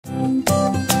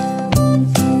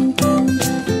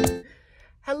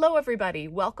Hello everybody,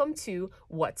 welcome to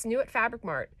What's New at Fabric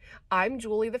Mart. I'm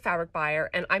Julie, the fabric buyer,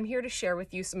 and I'm here to share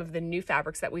with you some of the new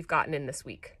fabrics that we've gotten in this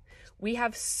week. We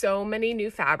have so many new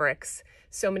fabrics,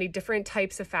 so many different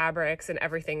types of fabrics and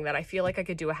everything that I feel like I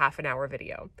could do a half-an-hour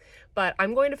video. But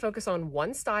I'm going to focus on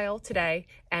one style today,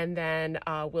 and then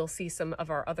we'll see some of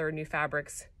our other new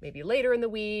fabrics maybe later in the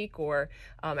week, or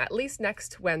at least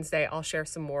next Wednesday I'll share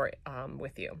some more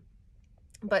with you.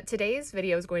 But today's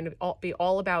video is going to be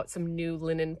all about some new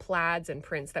linen plaids and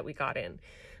prints that we got in.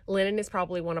 Linen is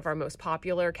probably one of our most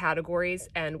popular categories,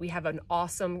 and we have an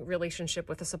awesome relationship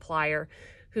with a supplier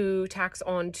who tacks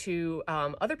on to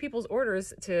other people's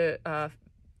orders to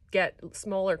get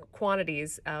smaller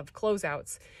quantities of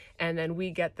closeouts, and then we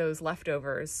get those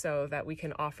leftovers so that we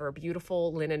can offer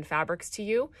beautiful linen fabrics to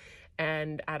you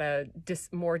and at a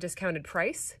more discounted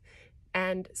price.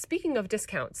 And speaking of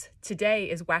discounts, today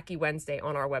is Wacky Wednesday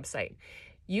on our website.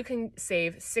 You can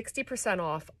save 60%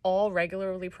 off all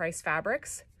regularly priced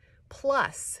fabrics,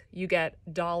 plus you get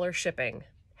dollar shipping.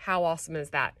 How awesome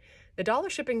is that? The dollar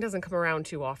shipping doesn't come around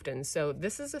too often, so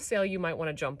this is a sale you might want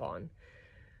to jump on.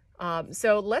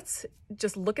 So let's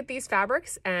just look at these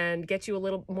fabrics and get you a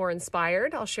little more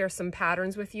inspired. I'll share some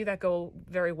patterns with you that go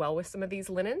very well with some of these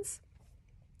linens.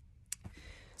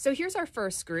 So here's our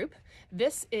first group.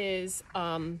 This is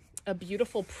a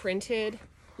beautiful printed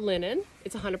linen.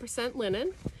 It's 100%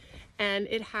 linen, and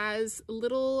it has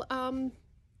little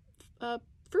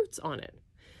fruits on it.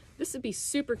 This would be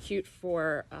super cute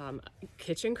for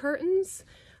kitchen curtains,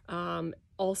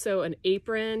 also an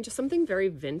apron, just something very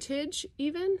vintage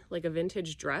even, like a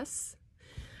vintage dress.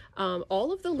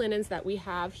 All of the linens that we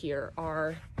have here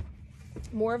are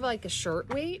more of like a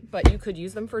shirt weight, but you could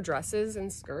use them for dresses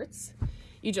and skirts.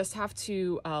 You just have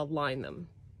to line them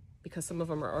because some of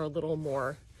them are a little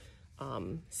more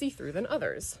see-through than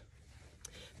others.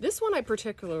 This one I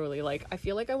particularly like. I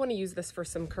feel like I want to use this for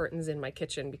some curtains in my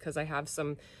kitchen because I have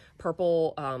some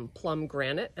purple plum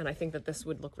granite, and I think that this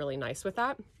would look really nice with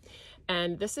that.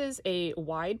 And this is a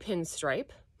wide pinstripe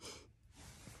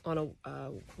on a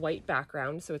white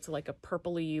background, so it's like a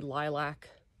purpley lilac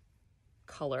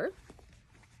color.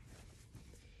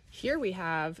 Here we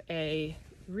have a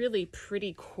really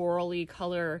pretty corally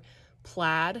color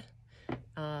plaid,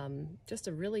 just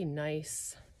a really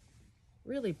nice,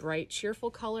 really bright, cheerful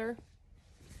color.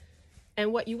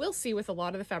 And what you will see with a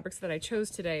lot of the fabrics that I chose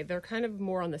today, they're kind of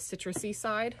more on the citrusy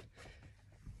side,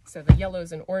 so the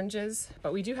yellows and oranges,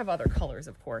 but we do have other colors,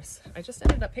 of course. I just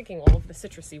ended up picking all of the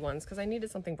citrusy ones because I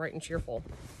needed something bright and cheerful.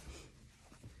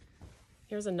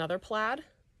 Here's another plaid,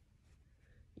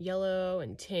 yellow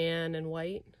and tan and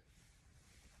white.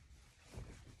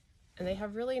 And they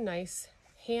have really nice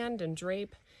hand and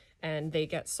drape, and they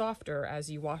get softer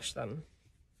as you wash them.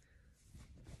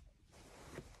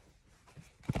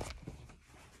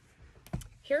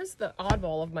 Here's the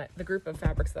oddball of the group of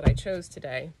fabrics that I chose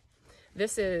today.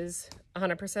 This is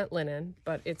 100% linen,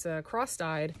 but it's a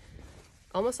cross-dyed,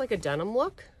 almost like a denim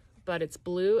look, but it's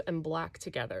blue and black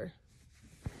together.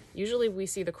 Usually we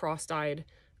see the cross-dyed,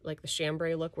 like the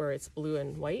chambray look, where it's blue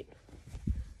and white.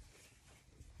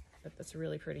 But that's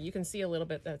really pretty. You can see a little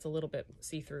bit that's a little bit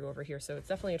see-through over here, so it's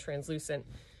definitely a translucent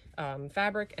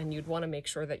fabric, and you'd want to make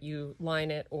sure that you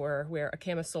line it or wear a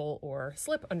camisole or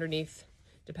slip underneath,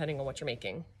 depending on what you're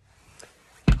making.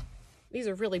 These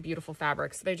are really beautiful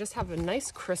fabrics. They just have a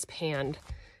nice crisp hand,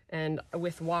 and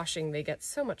with washing they get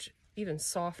so much even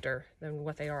softer than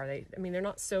what they are. I mean, they're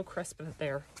not so crisp that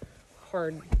they're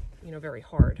hard, you know, very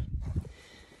hard.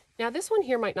 Now this one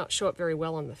here might not show up very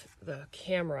well on the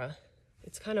camera.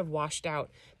 It's kind of washed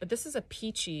out, but this is a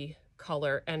peachy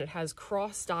color, and it has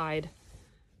cross-dyed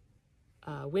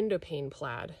window pane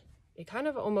plaid. It kind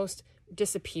of almost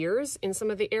disappears in some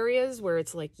of the areas where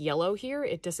it's like yellow here.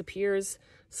 It disappears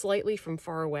slightly from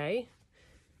far away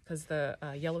because the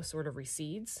yellow sort of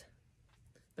recedes,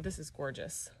 but this is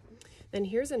gorgeous. Then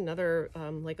here's another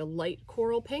like a light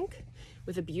coral pink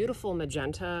with a beautiful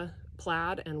magenta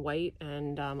plaid and white,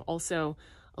 and also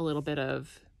a little bit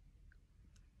of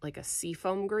like a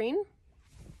seafoam green.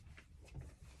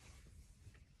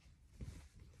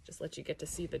 Just let you get to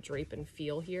see the drape and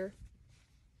feel here.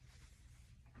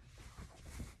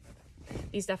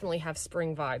 These definitely have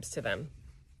spring vibes to them.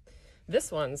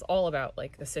 This one's all about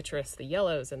like the citrus, the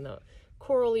yellows and the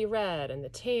corally red and the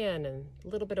tan and a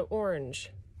little bit of orange.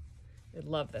 I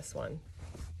love this one.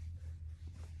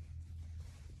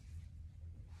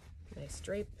 Nice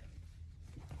drape.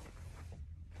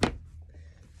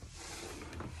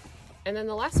 And then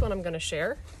the last one I'm going to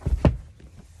share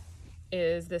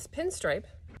is this pinstripe.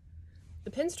 The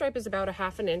pinstripe is about a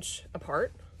 1/2 inch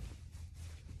apart.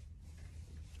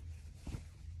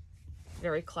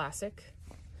 very classic.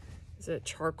 It's a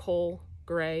charcoal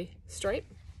gray stripe.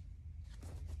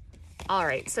 All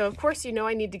right, so of course, you know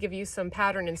I need to give you some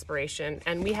pattern inspiration,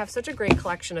 and we have such a great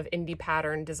collection of indie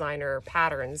pattern designer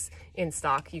patterns in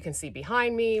stock. You can see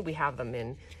behind me, we have them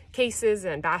in cases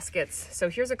and baskets. So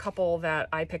here's a couple that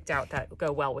I picked out that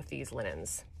go well with these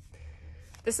linens.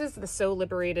 This is the So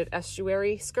Liberated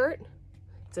estuary skirt.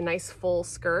 It's a nice full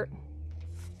skirt.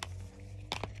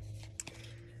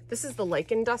 This is the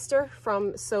Lichen Duster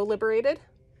from So Liberated.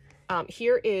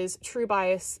 Here is True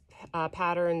Bias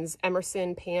Patterns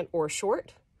Emerson pant or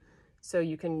short. So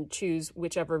you can choose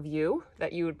whichever view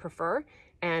that you would prefer.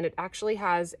 And it actually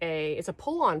has it's a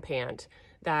pull-on pant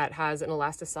that has an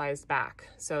elasticized back.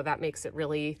 So that makes it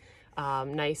really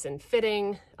nice and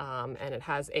fitting. And it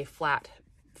has a flat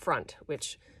front,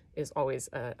 which is always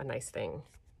a nice thing.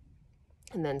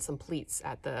 And then some pleats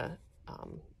at the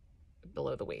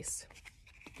below the waist.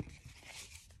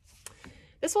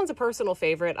 This one's a personal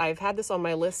favorite. I've had this on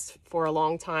my list for a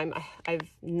long time.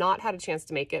 I've not had a chance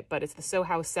to make it, but it's the Sew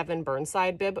House 7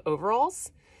 Burnside bib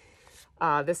overalls.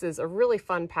 This is a really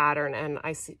fun pattern, and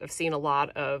I've seen a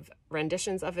lot of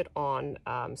renditions of it on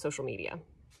social media.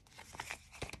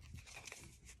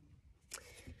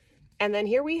 And then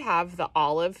here we have the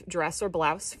olive dress or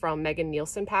blouse from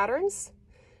Nielsen Patterns.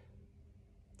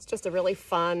 It's just a really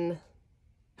fun,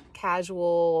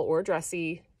 casual or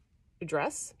dressy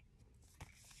dress.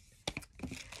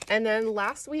 And then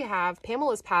last we have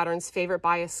Pamela's Patterns Favorite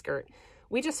Bias Skirt.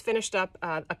 We just finished up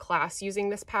a class using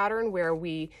this pattern where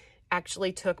we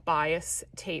actually took bias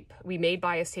tape. We made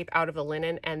bias tape out of the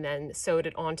linen and then sewed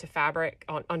it onto fabric,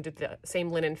 onto the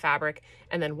same linen fabric,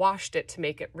 and then washed it to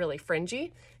make it really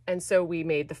fringy. And so we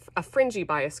made a fringy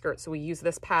bias skirt. So we used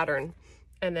this pattern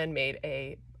and then made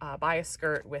a bias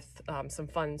skirt with some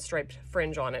fun striped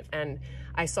fringe on it. And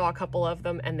I saw a couple of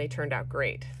them and they turned out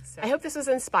great. So I hope this was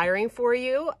inspiring for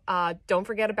you. Don't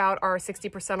forget about our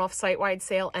 60% off site-wide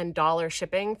sale and $1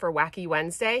 shipping for Wacky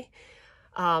Wednesday.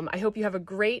 I hope you have a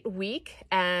great week,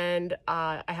 and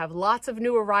I have lots of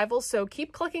new arrivals, so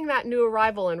keep clicking that new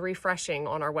arrival and refreshing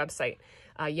on our website.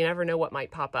 You never know what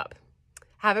might pop up.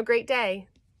 Have a great day.